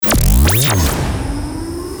For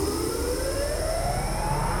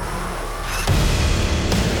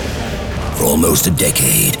almost a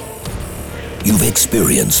decade, you've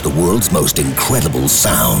experienced the world's most incredible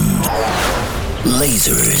sound.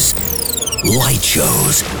 Lasers, light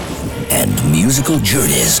shows, and musical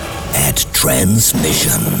journeys at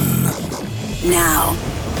Transmission. Now,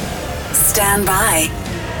 stand by.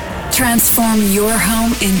 Transform your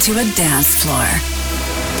home into a dance floor.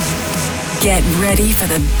 Get ready for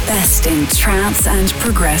the best in trance and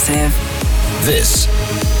progressive. This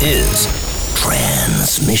is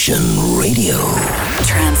Transmission Radio.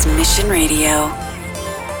 Transmission Radio.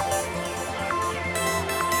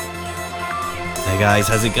 Hey guys,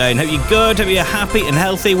 how's it going? Hope you're good, hope you're happy and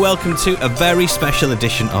healthy. Welcome to a very special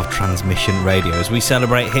edition of Transmission Radio as we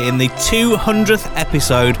celebrate hitting the 200th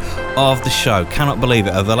episode of the show. Cannot believe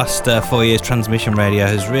it. Over the last 4 years, Transmission Radio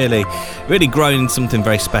has really grown into something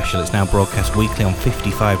very special. It's now broadcast weekly on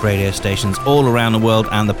 55 radio stations all around the world,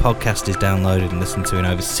 and the podcast is downloaded and listened to in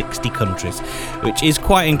over 60 countries, which is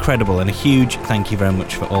quite incredible, and a huge thank you very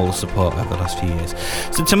much for all the support over the last few years.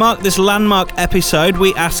 So to mark this landmark episode,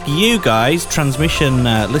 we ask you guys, Transmission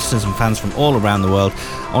listeners and fans from all around the world,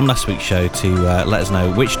 on last week's show to let us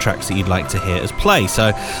know which tracks that you'd like to hear us play.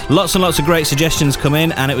 So lots and lots of great suggestions come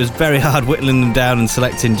in, and it was very hard whittling them down and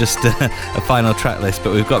selecting just a final track list,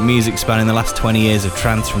 but we've got music spanning the last 20 years of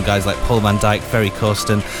trance from guys like Paul van Dyk, Ferry,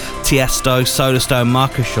 Corsten, Tiesto, Solarstone,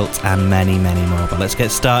 Markus, Schulz, and many, many more. But let's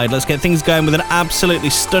get started. Let's get things going with an absolutely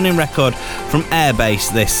stunning record from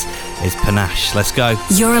Airbase. This is Panache. Let's go.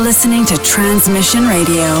 You're listening to Transmission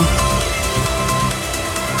Radio.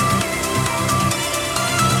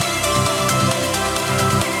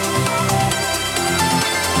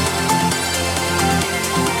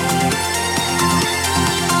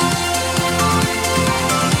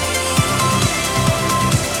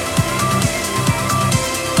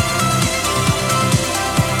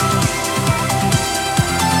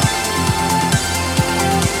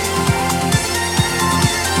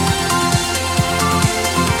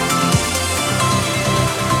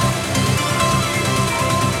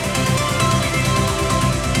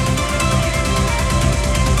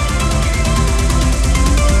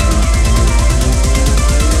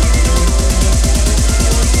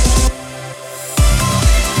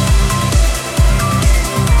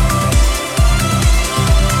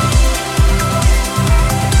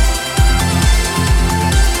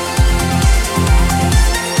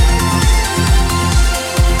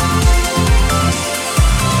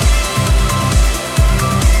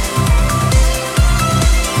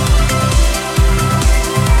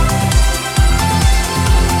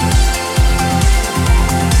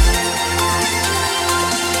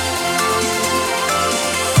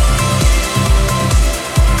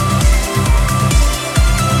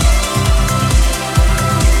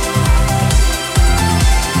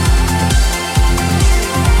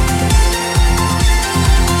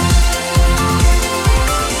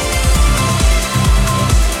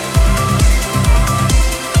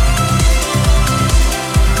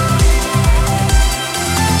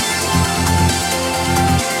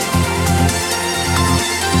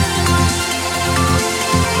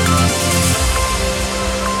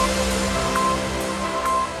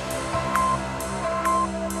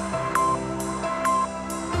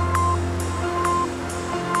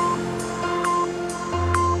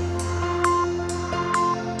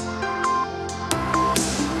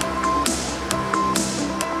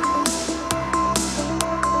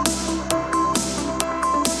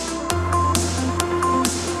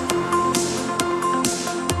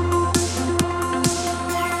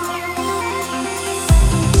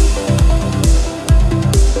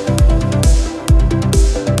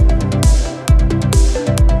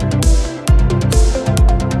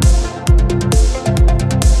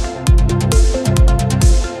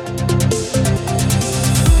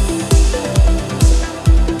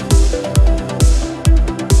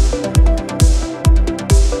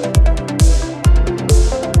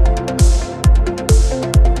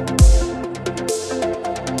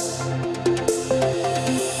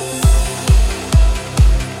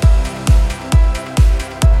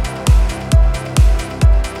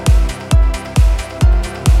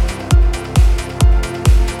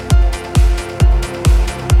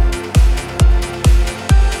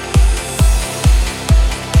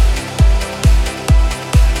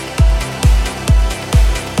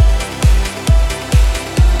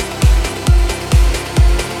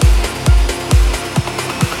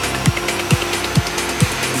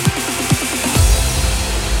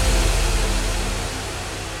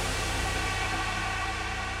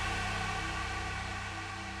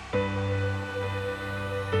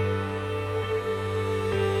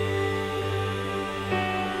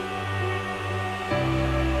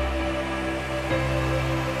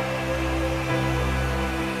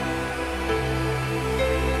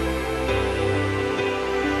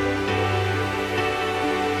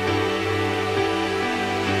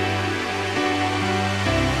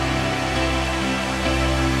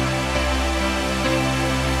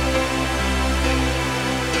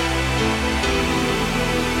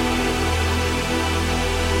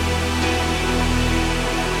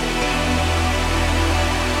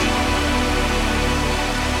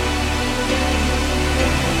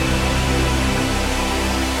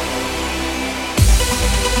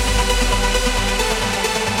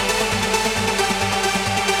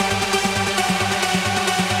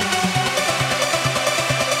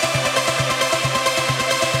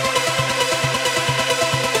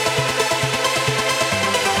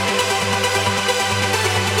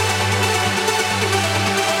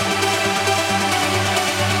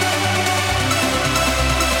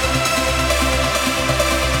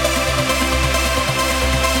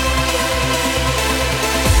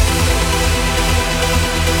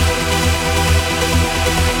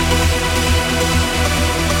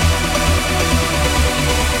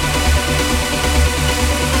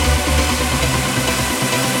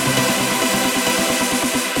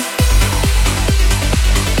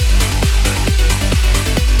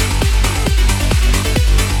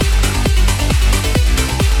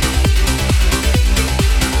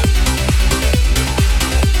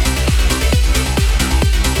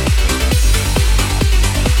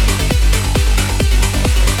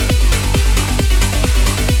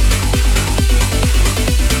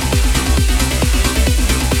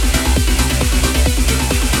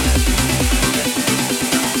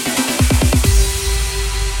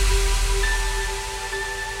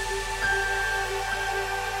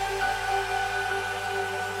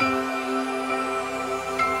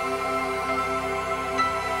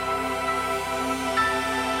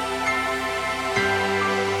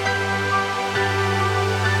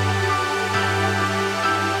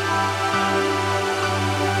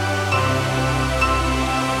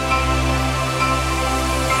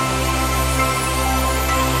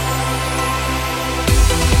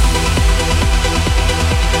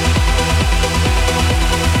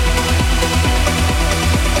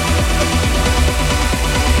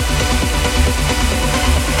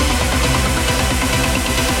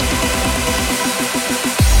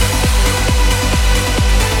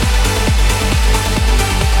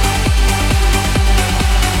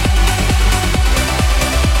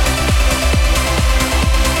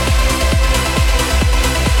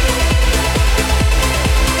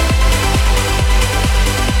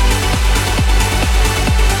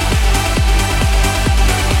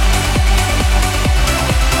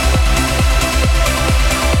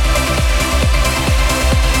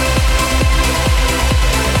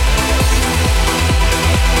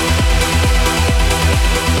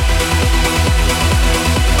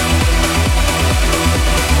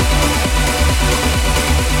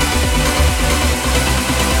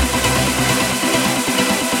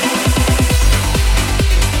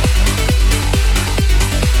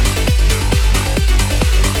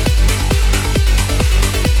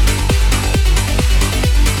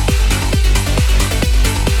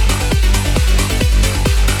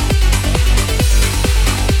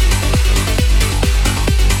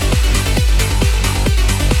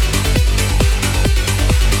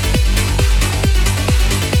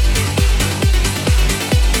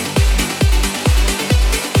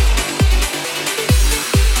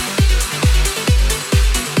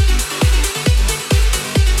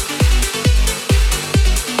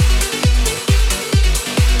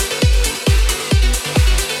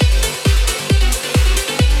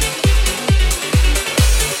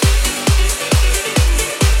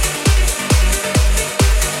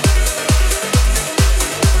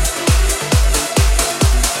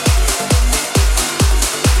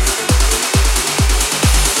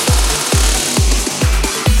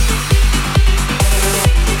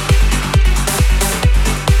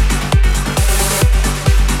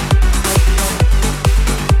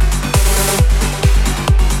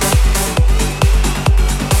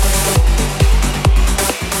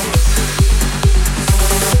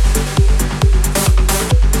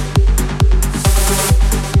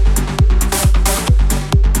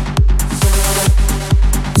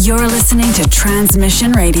 You're listening to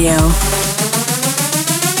Transmission Radio.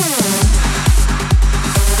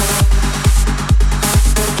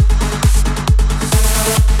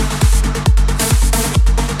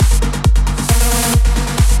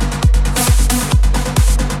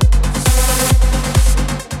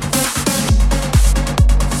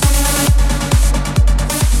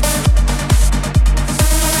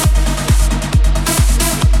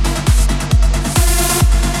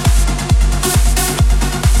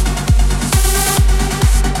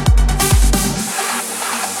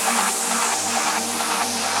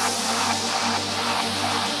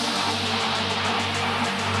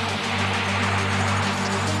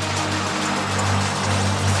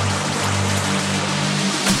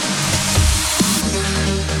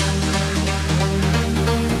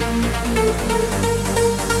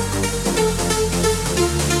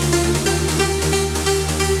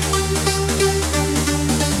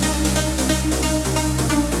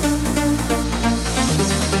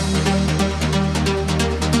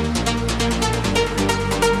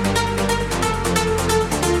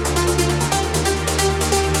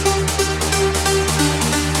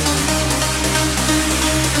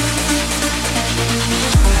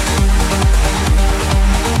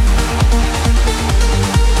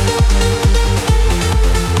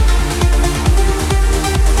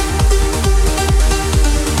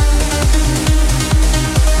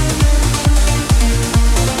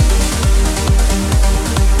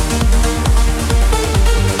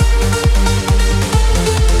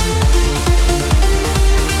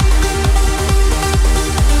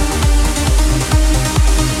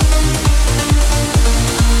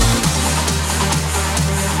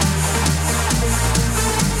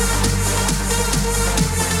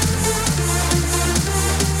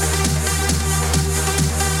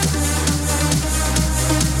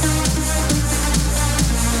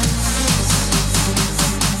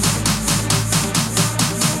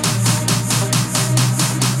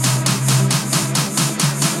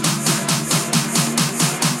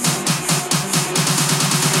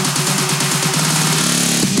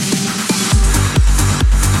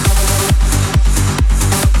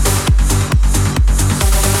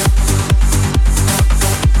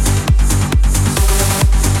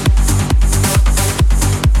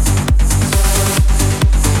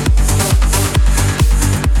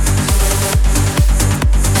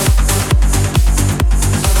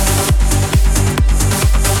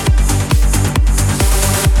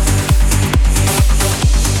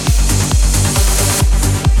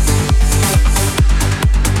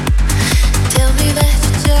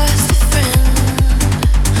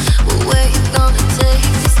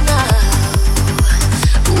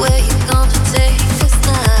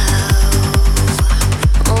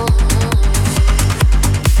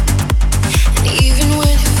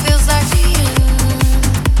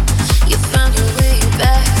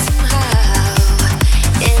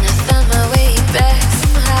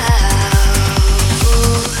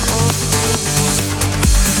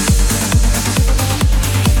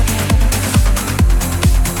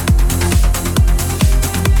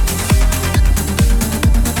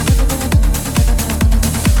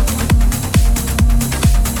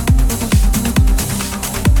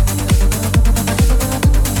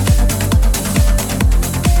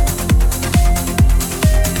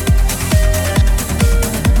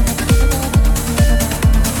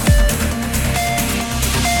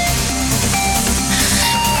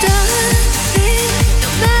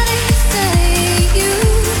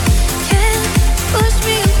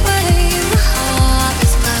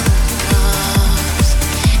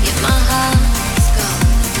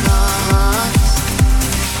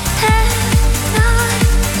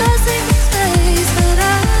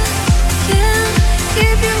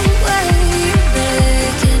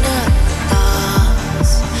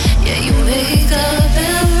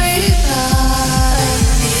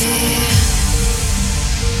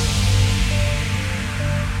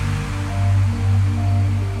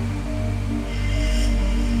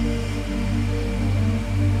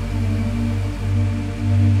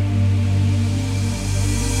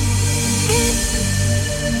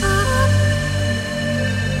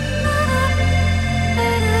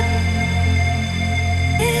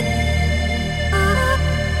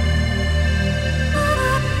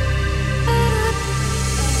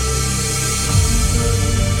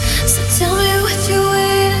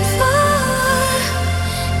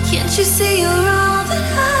 you see you're all that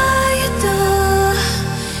I adore,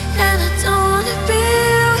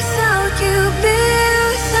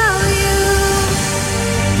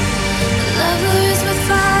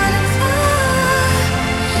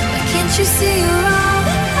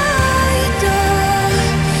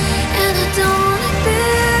 and I don't wanna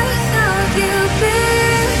be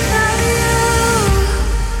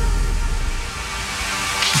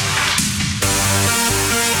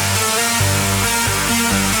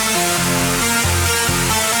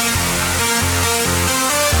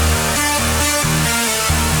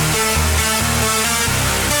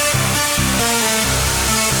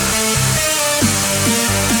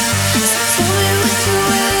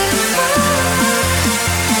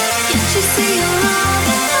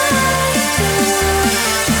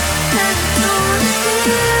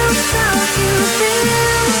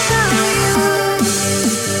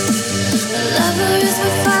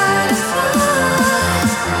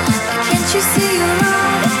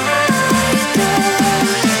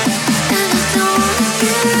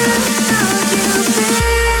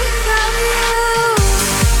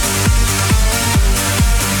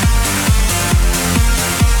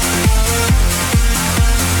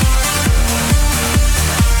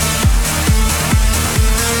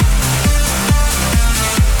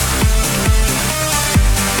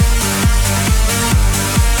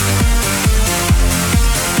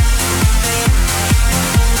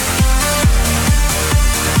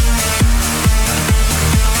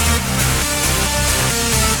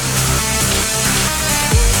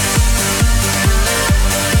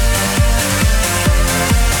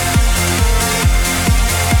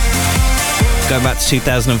Going back to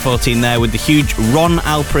 2014 there with the huge Ron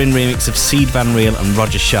Alperin remix of Sied van Riel and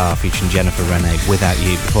Roger Shah featuring Jennifer Rene, Without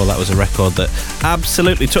You. Before that was a record that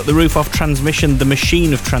absolutely took the roof off Transmission, the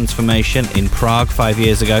machine of transformation in Prague 5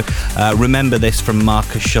 years ago. Remember this from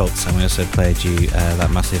Markus Schulz, and we also played you that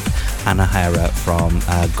massive Anahera from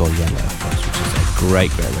Gouryella, of course, which is a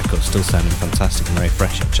great record, still sounding fantastic and very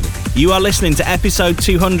fresh actually. You are listening to episode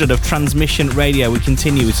 200 of Transmission Radio. We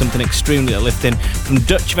continue with something extremely uplifting from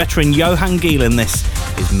Dutch veteran Johan Gielen. This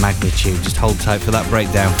is Magnitude. Just hold tight for that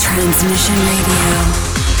breakdown. Transmission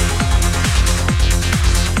Radio.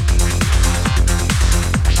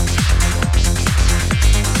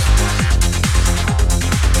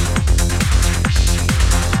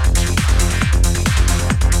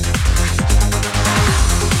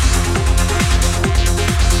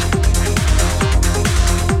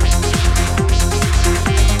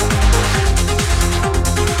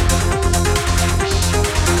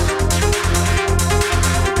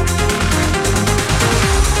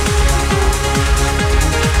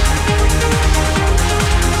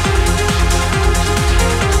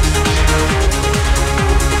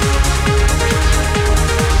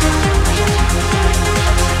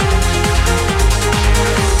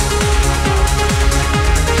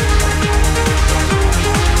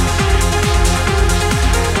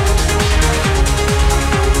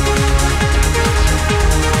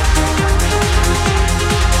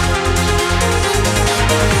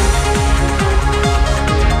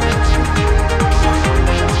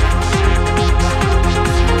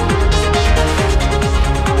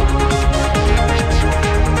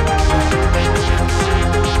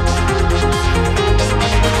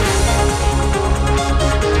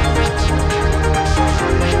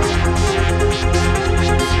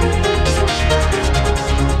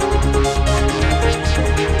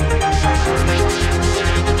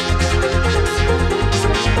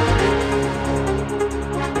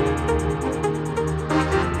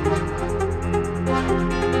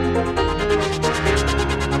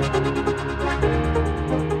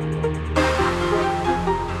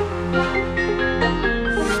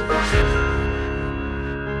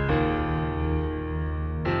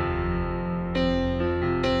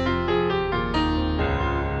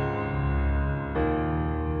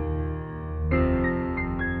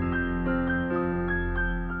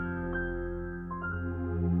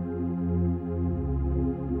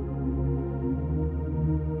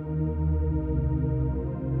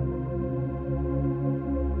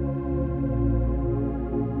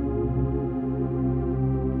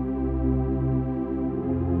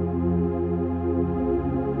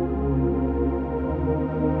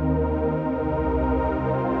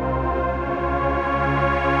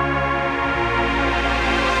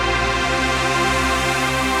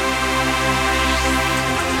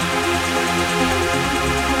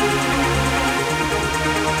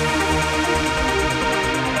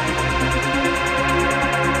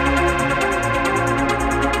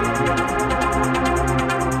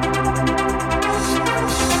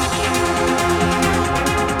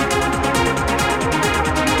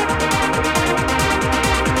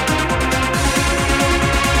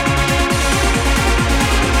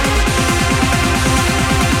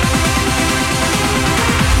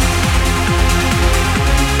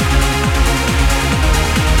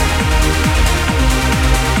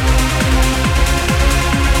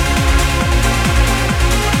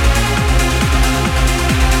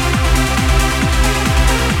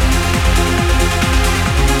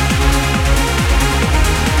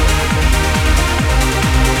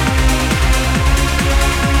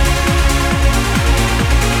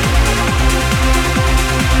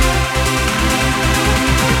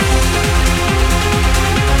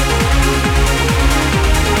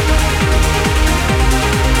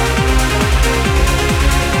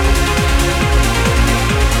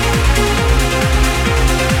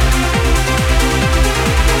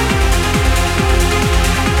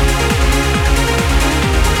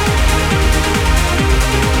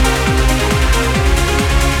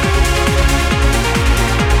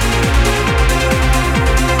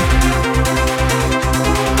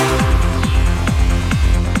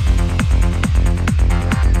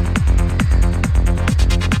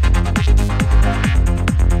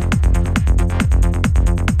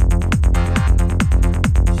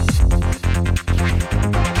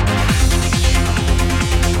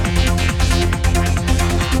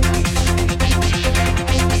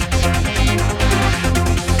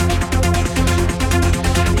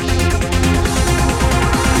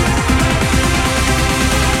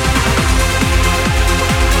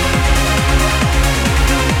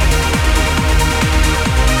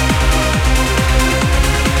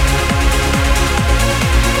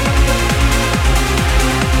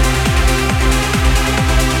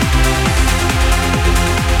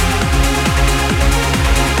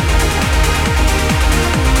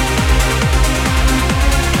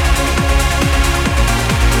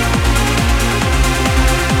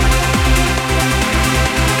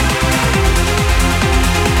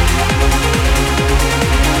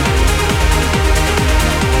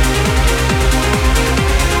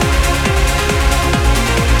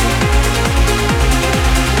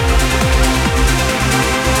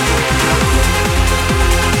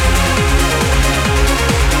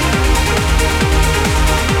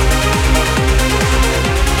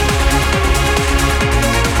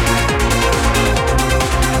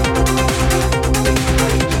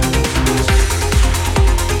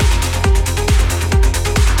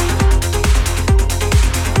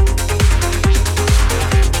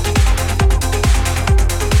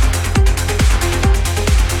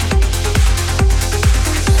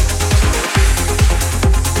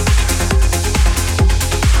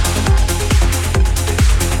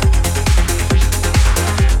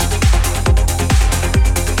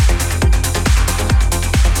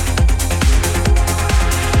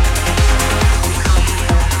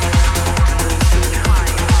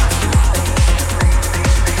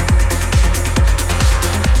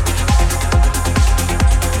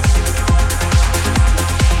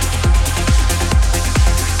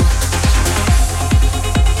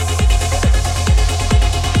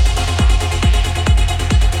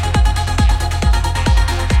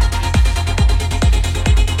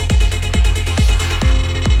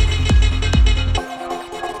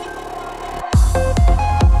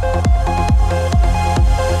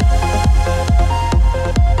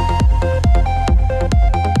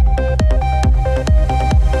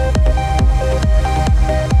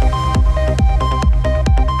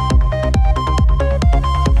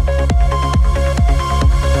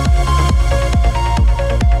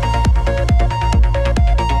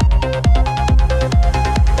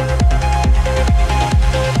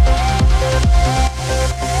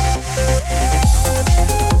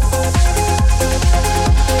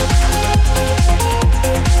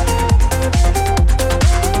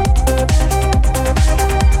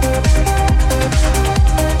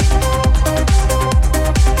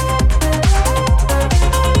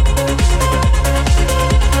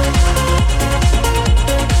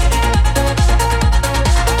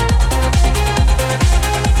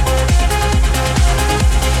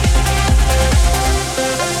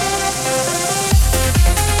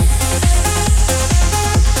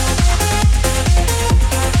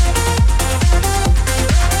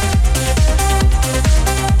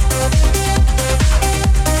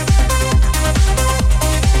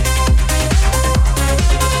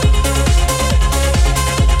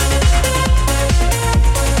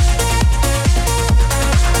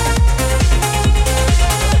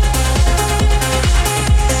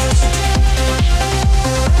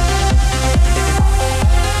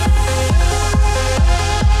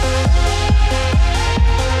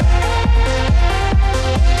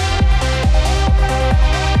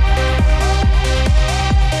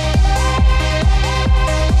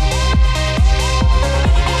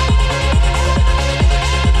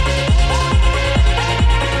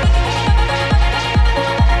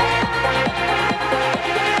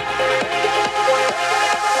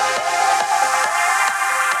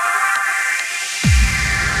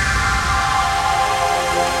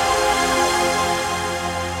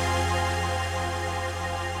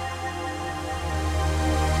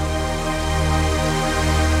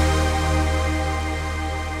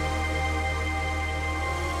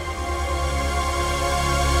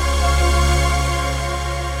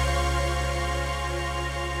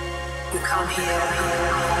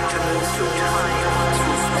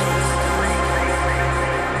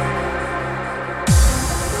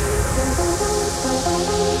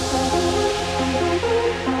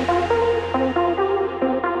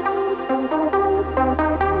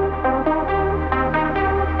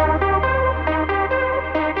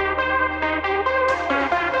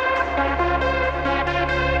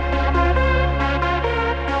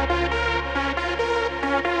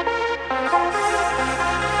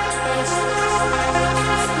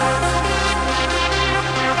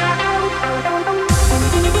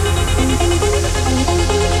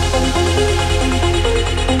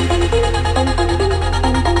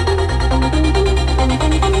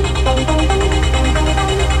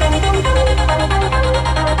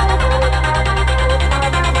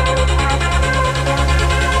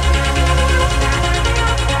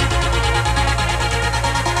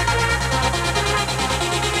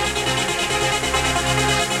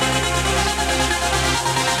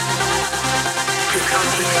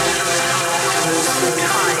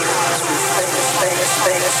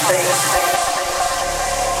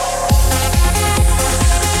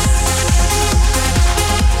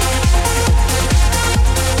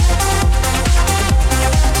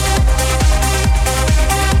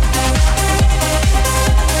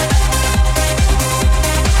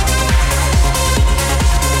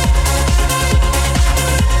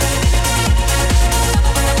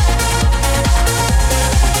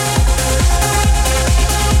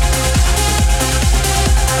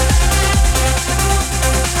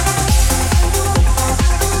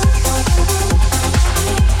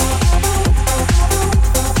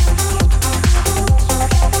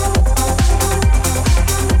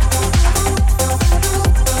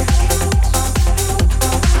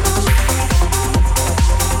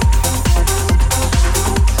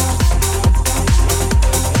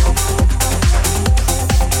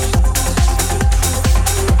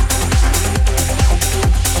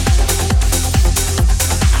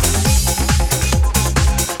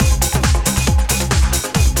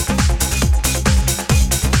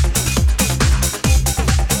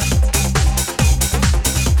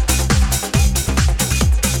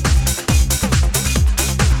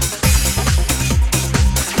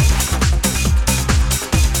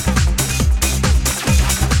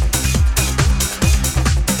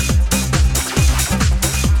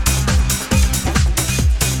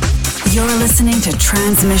 listening to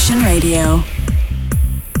Transmission Radio.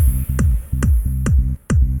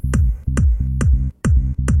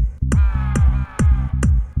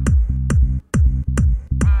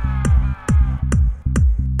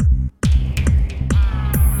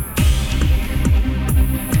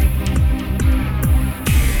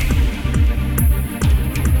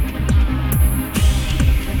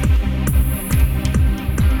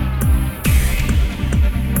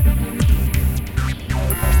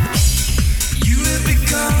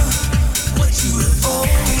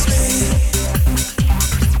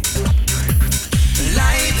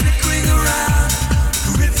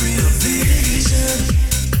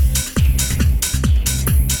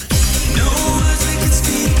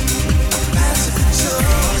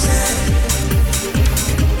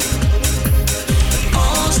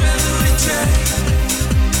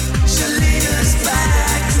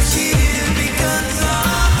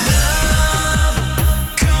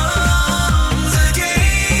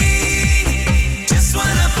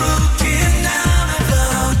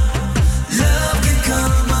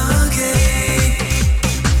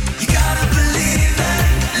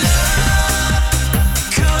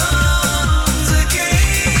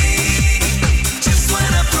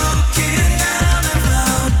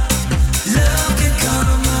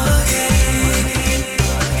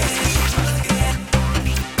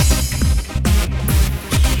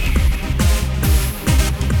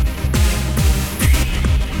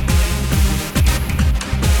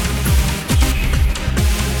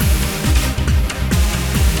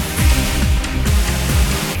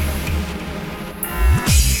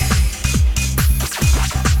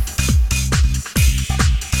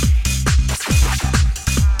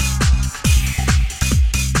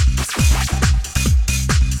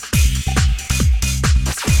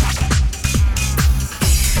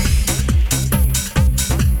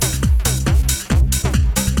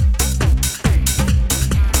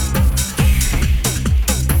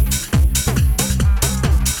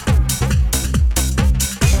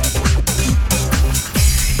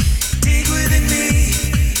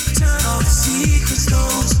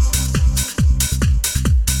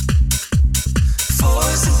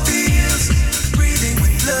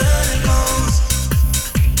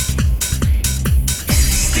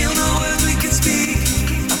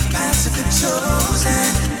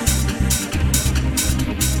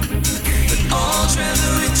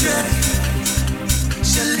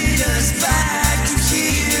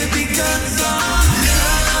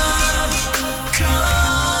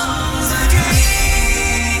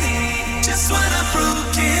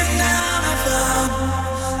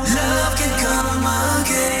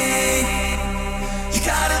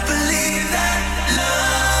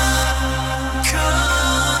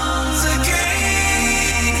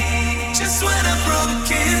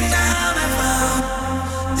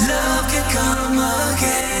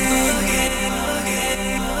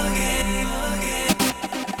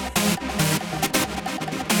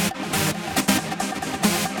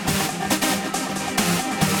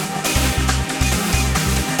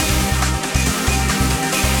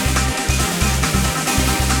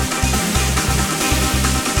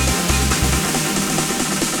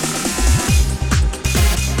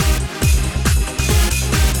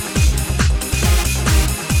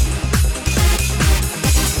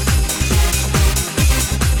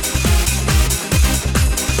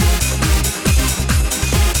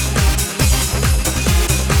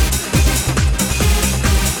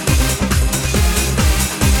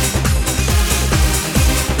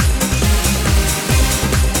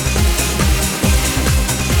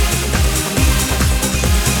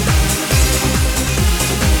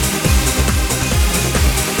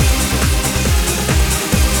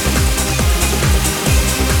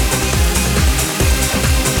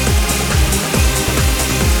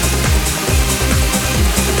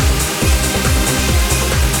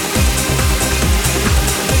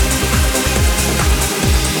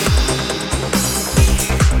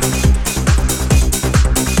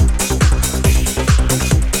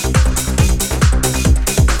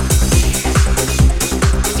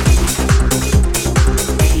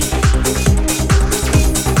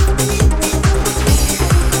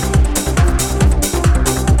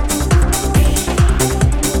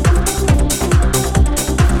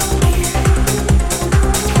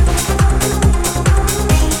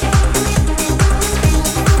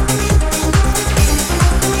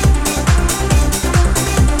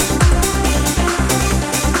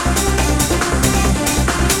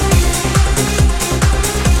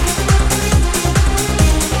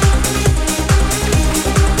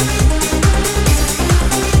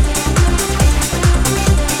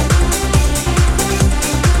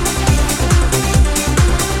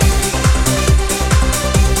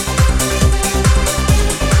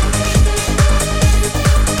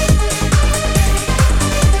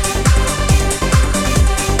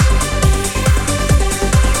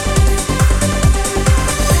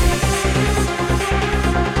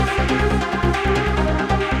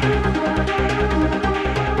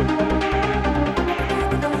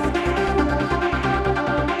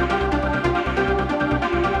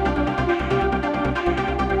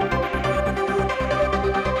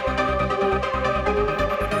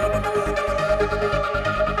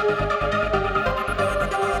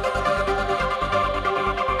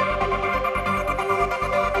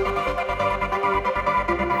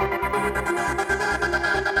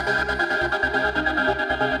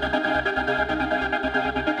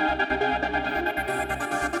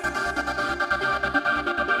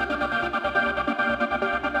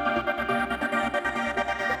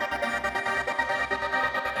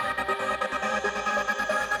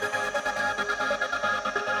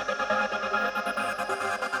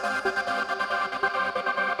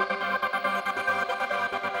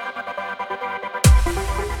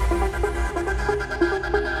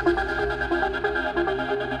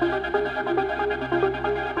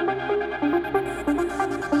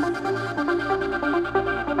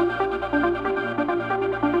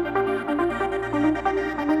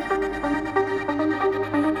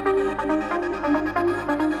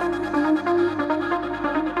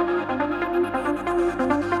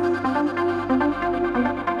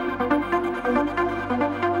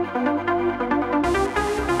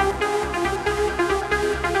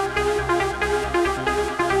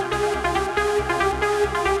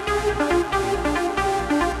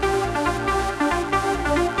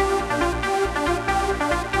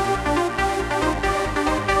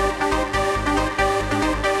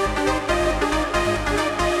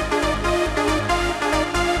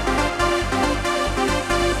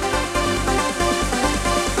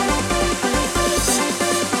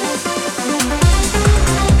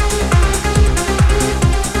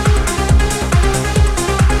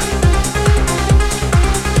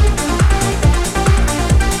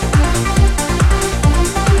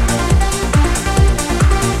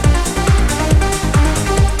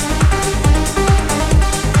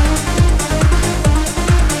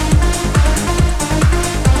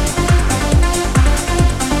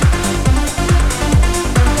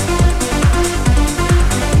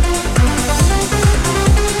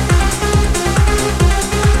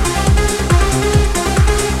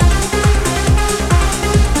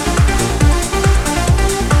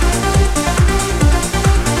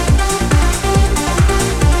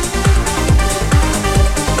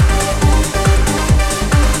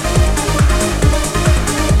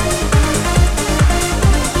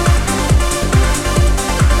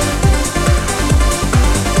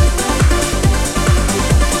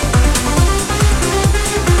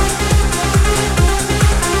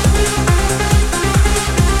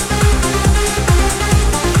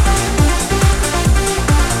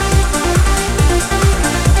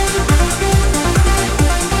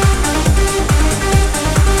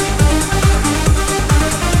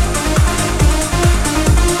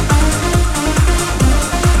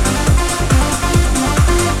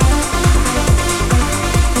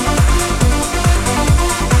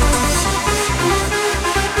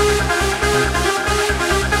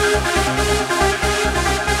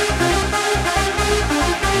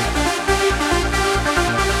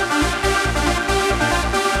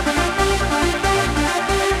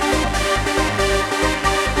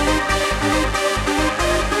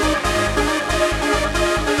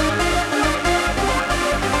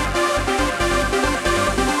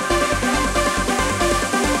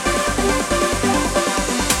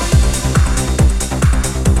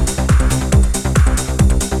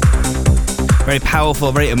 Very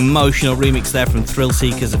powerful, very emotional remix there from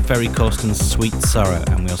Thrillseekers of Ferry, Corsten's Sweet Sorrow.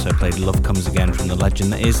 And we also played Love Comes Again from the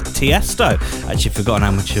legend that is Tiesto. Actually forgotten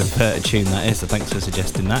how much of a tune that is, so thanks for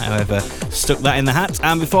suggesting that, whoever stuck that in the hat.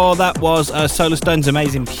 And before that was Solarstone's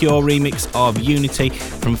amazing pure remix of Unity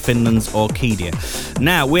from Finland's Orkidea.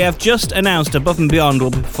 Now, we have just announced Above and Beyond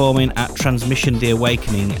will be performing at Transmission The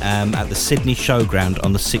Awakening at the Sydney Showground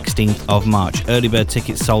on the 16th of March. Early bird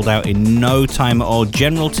tickets sold out in no time at all.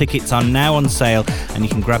 General tickets are now on sale, and you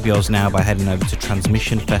can grab yours now by heading over to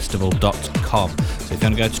transmissionfestival.com. So if you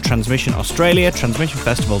want to go to Transmission Australia,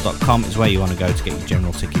 transmissionfestival.com is where you want to go to get your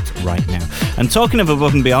general tickets right now. And talking of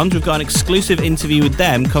Above and Beyond, we've got an exclusive interview with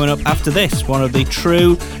them coming up after this, one of the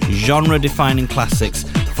true genre-defining classics,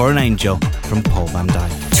 For an Angel from Paul van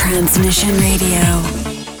Dyk. Transmission Radio.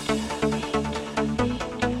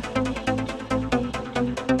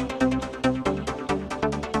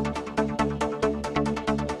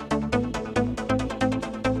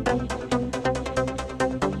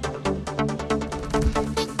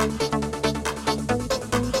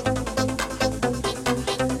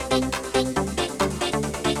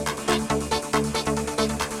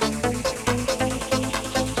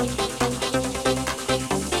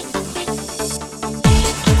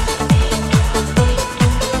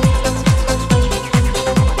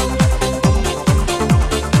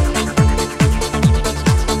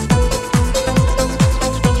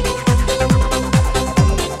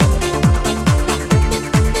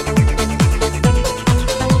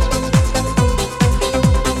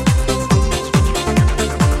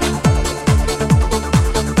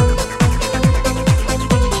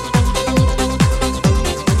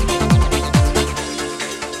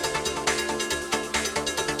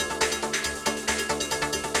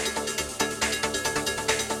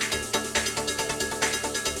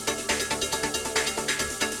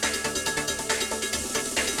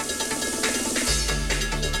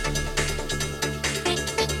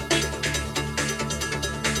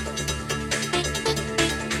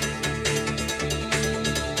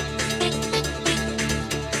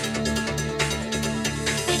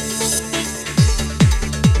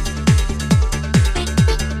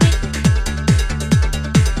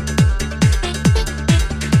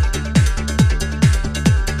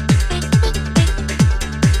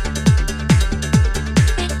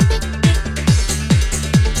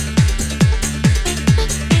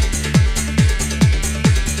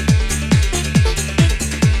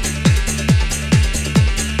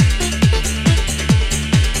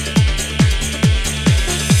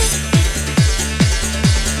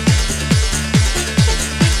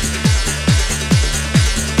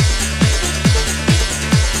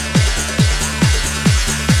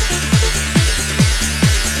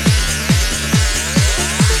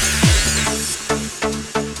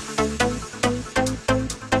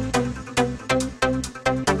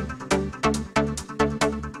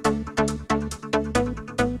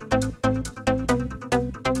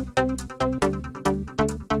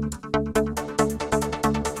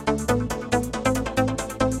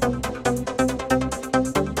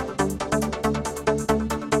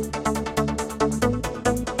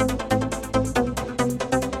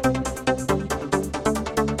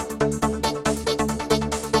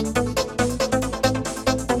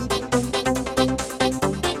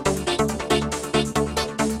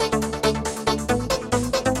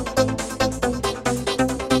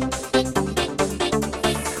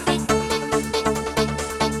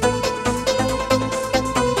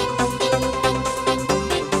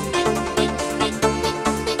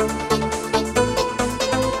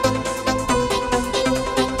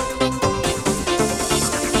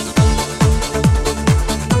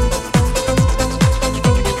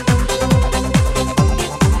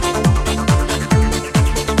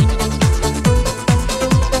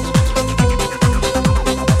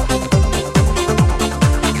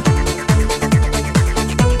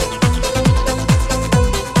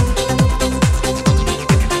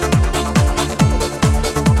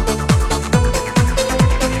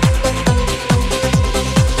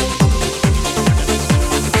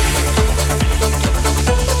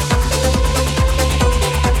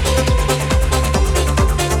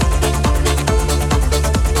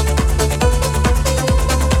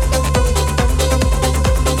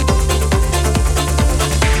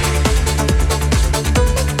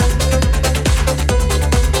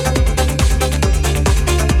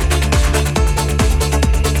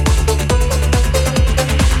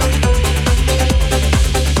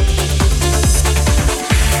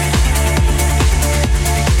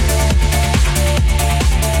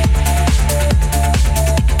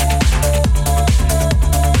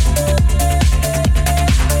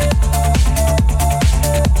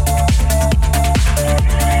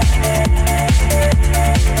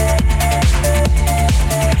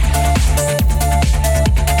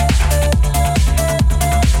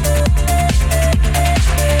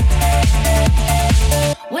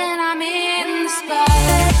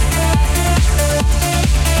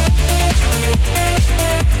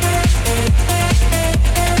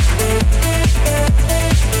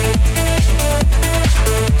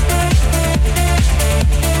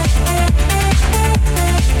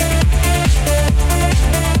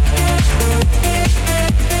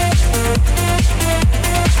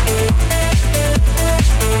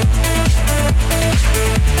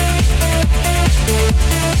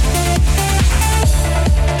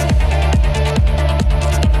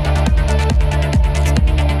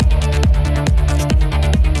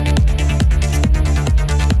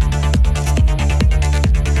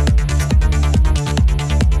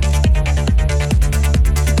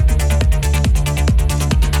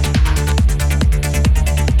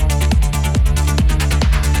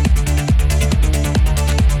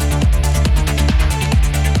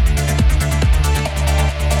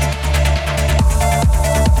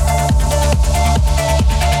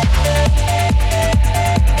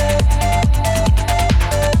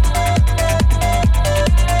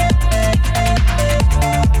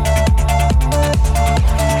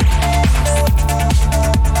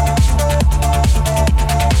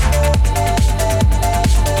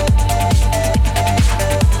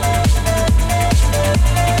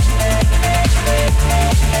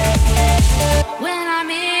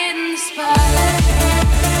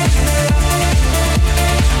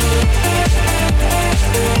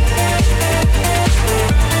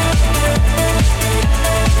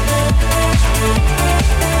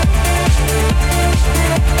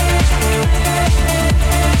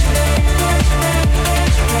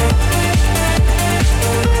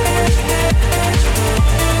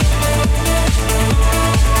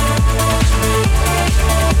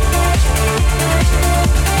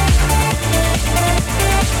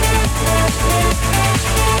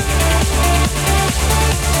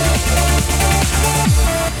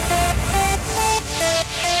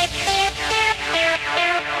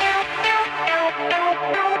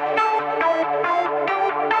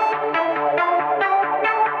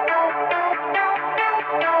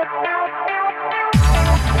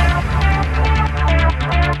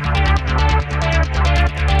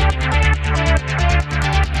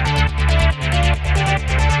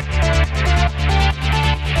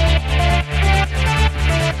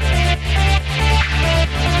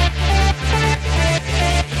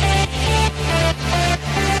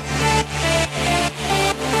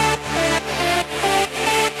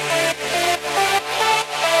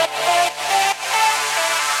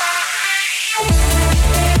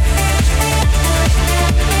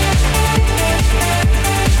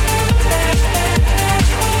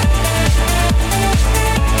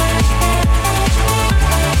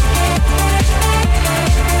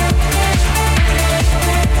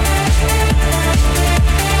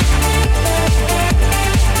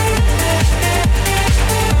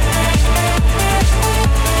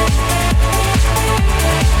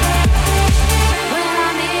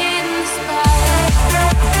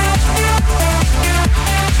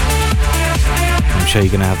 sure you're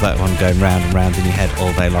going to have that one going round and round in your head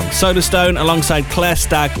all day long. Solarstone alongside Clare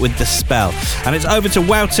Stagg with The Spell. And it's over to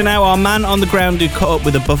Wouter now, our man on the ground who caught up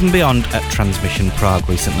with Above and Beyond at Transmission Prague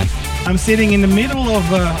recently. I'm sitting in the middle of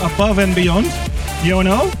Above and Beyond. You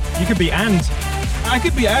know, you could be and. I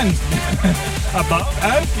could be and. Above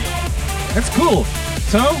and Beyond. That's cool.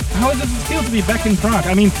 So, how does it feel to be back in Prague?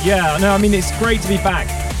 I mean, it's great to be back.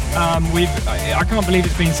 I can't believe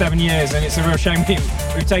it's been 7 years, and it's a real shame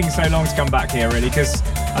we've taken so long to come back here, really, because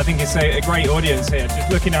I think it's a great audience here.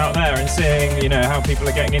 Just looking out there and seeing, how people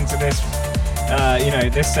are getting into this,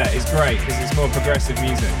 this set is great because it's more progressive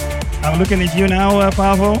music. I'm looking at you now,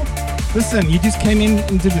 Pavel. Listen, you just came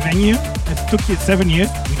into the venue. It took you 7 years.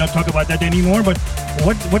 We don't talk about that anymore, but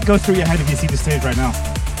what goes through your head if you see the stage right now?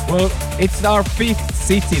 Well, it's our 5th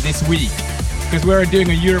city this week because we're doing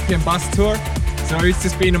a European bus tour. So it's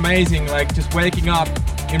just been amazing, like just waking up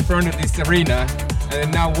in front of this arena and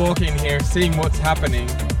then now walking here, seeing what's happening.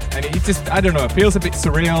 And it just, I don't know, it feels a bit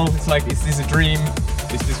surreal. It's like, is this a dream?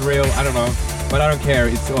 Is this real? I don't know. But I don't care.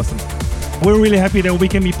 It's awesome. We're really happy that we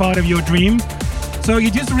can be part of your dream. So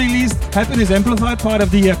you just released Happiness Amplified, part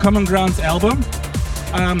of the Common Grounds album.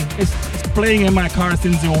 It's playing in my car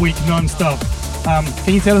since a week non-stop.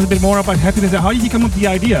 Can you tell us a bit more about Happiness? How did you come up with the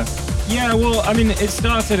idea? Yeah, well, I mean, it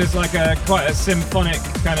started as like quite a symphonic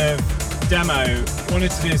kind of demo.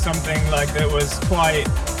 Wanted to do something like that was quite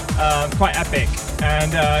epic,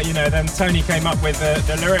 and then Tony came up with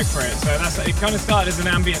the lyric for it. So it kind of started as an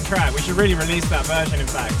ambient track. We should really release that version. In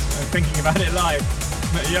fact, I'm thinking about it live,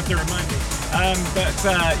 but you have to remind me.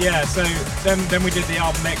 So then we did the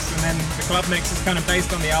album mix, and then the club mix is kind of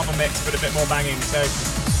based on the album mix, but a bit more banging. So.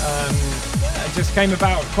 It just came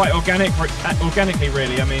about quite organically,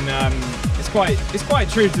 really. I mean, it's quite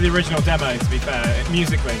true to the original demo, to be fair,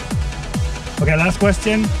 musically. Okay, last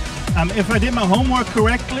question. If I did my homework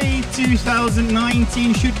correctly,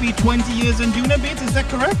 2019 should be 20 years on Unibit, is that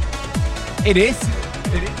correct? It is.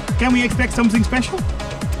 Can we expect something special?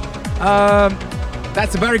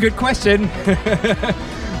 That's a very good question.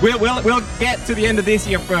 We'll get to the end of this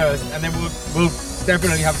year first, and then we'll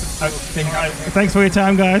definitely have something. Thanks for your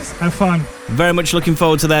time, guys. Have fun. Very much looking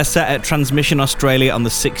forward to their set at Transmission Australia on the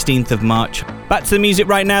 16th of March. Back to the music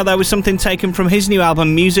right now, though, with something taken from his new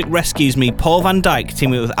album, Music Rescues Me. Paul van Dyk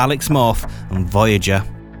teaming with Alex Morph and Voyager.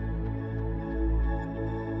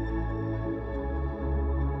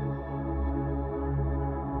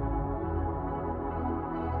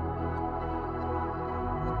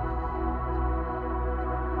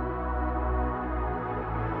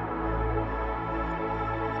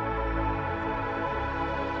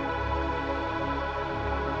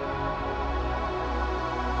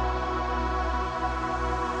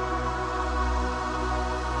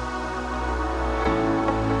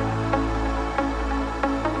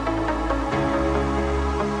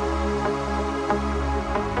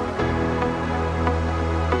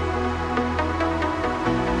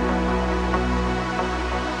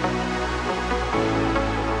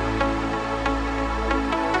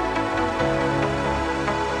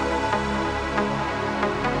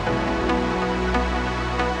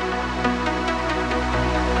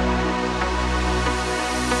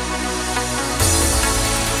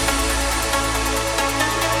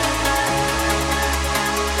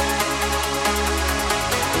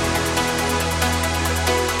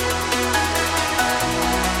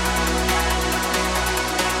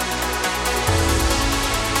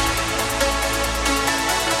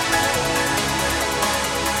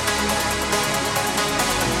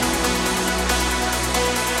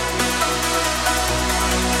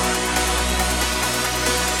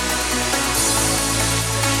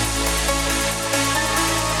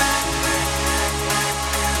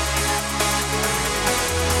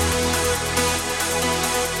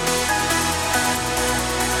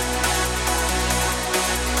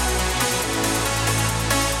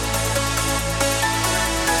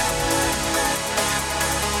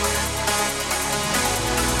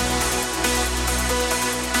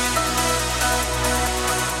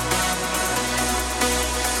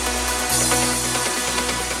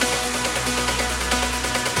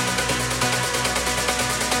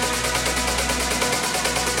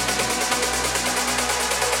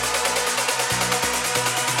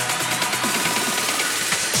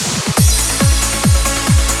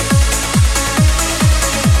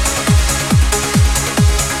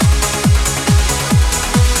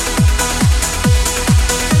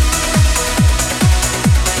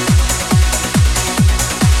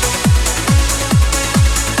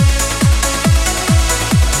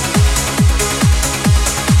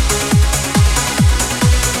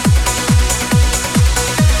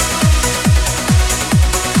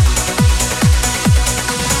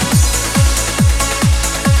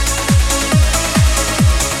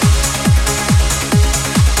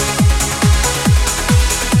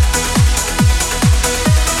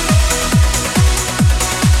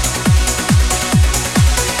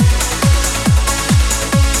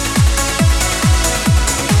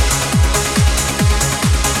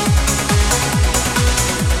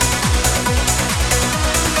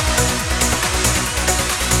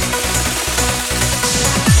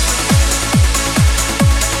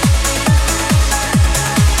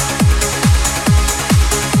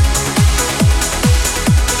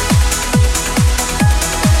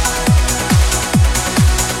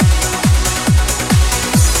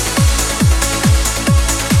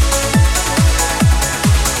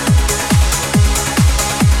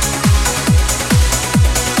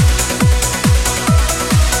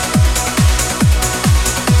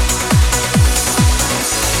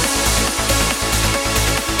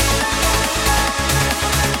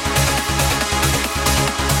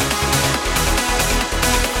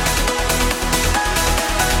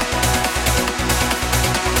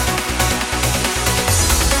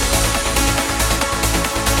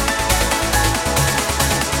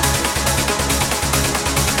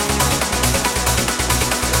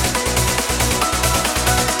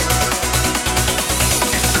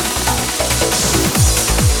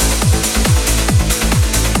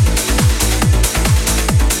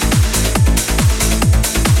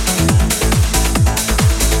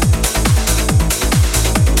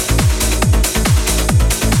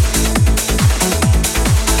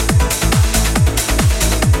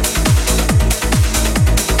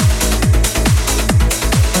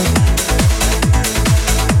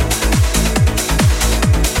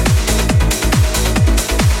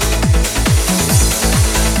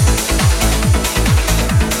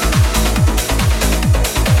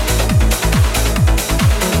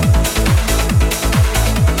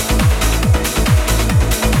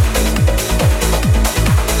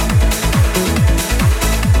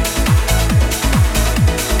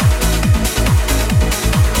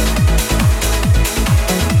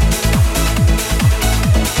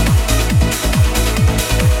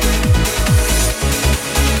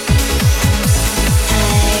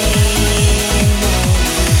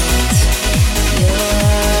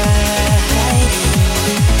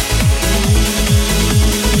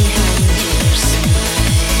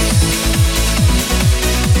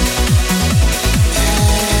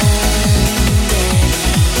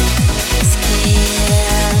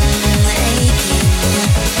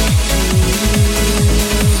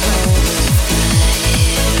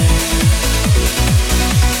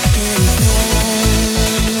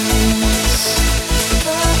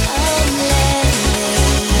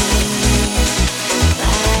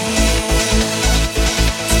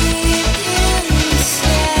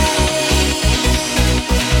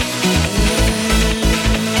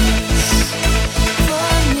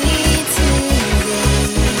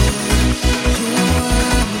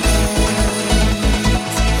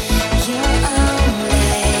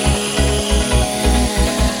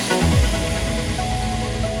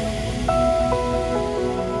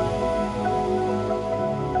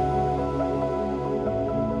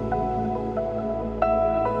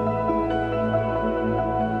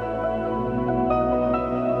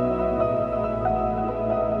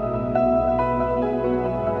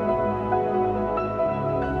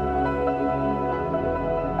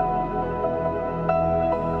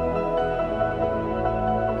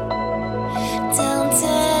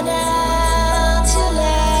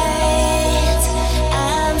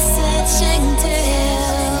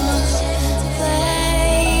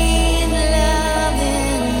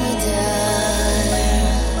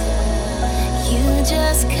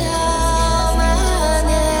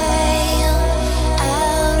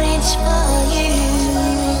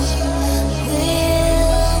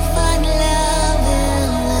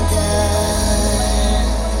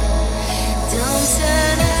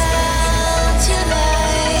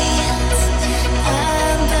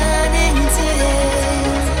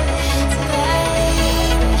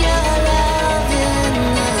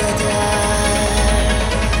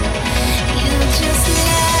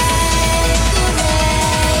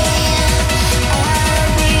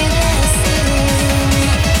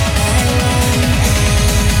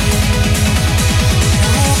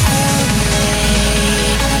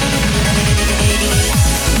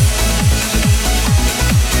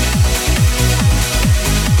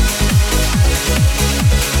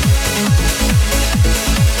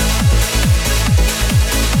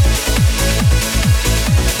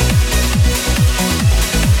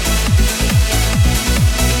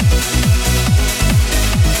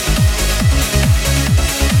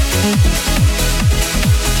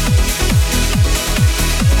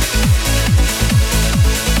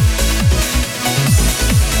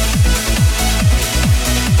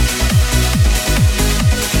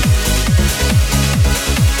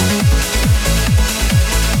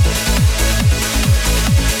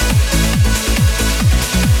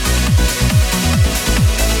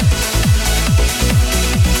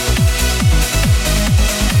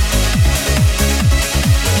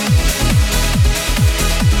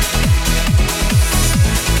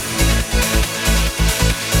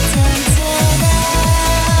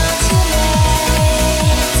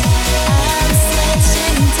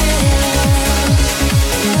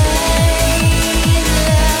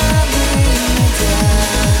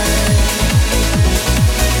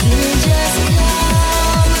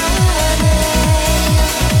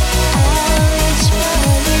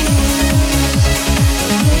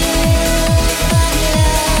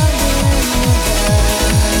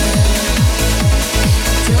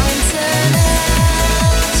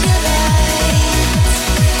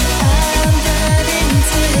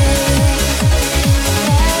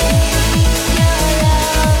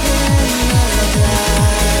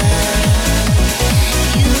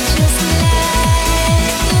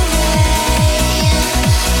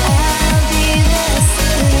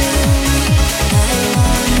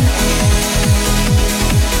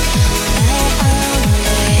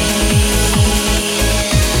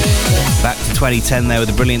 2010 there with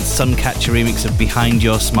a brilliant Suncatcher remix of Behind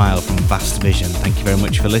Your Smile from Vast Vision. Thank you very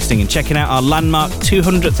much for listening and checking out our landmark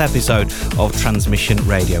 200th episode of Transmission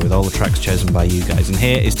Radio with all the tracks chosen by you guys. And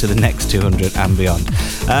here is to the next 200 and beyond.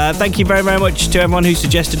 Thank you very, very much to everyone who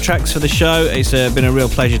suggested tracks for the show. It's been a real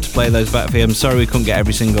pleasure to play those back for you. I'm sorry we couldn't get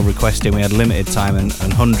every single request in. We had limited time and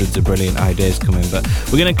hundreds of brilliant ideas coming. But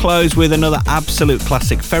we're going to close with another absolute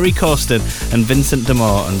classic. Ferry, Corsten and Vincent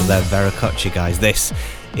D'Amour under their Veracocci, guys. This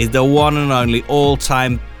is the one and only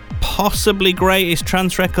all-time, possibly greatest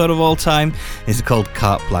trance record of all time. It's called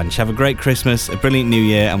Carte Blanche. Have a great Christmas, a brilliant New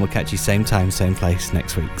Year, and we'll catch you same time, same place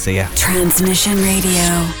next week. See ya. Transmission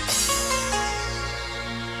Radio.